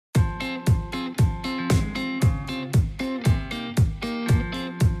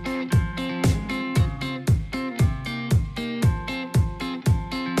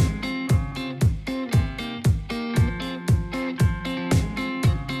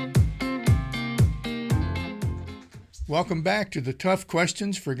Welcome back to the Tough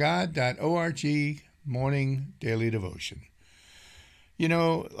Questions for God.org morning daily devotion. You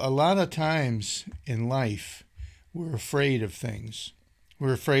know, a lot of times in life, we're afraid of things.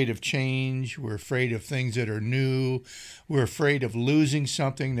 We're afraid of change. We're afraid of things that are new. We're afraid of losing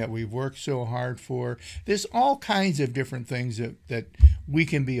something that we've worked so hard for. There's all kinds of different things that we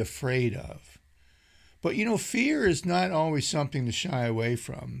can be afraid of. But, you know, fear is not always something to shy away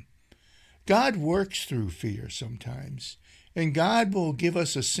from. God works through fear sometimes. And God will give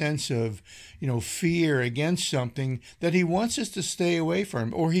us a sense of, fear against something that he wants us to stay away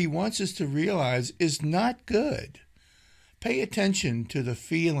from, or he wants us to realize is not good. Pay attention to the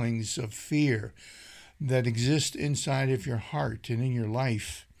feelings of fear that exist inside of your heart and in your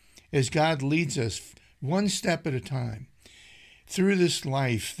life as God leads us one step at a time through this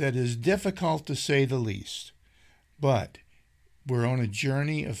life that is difficult to say the least. But we're on a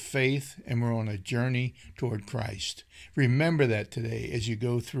journey of faith and we're on a journey toward Christ. Remember that today as you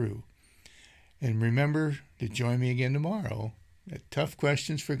go through. And remember to join me again tomorrow at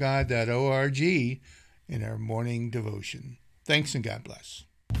toughquestionsforgod.org in our morning devotion. Thanks and God bless.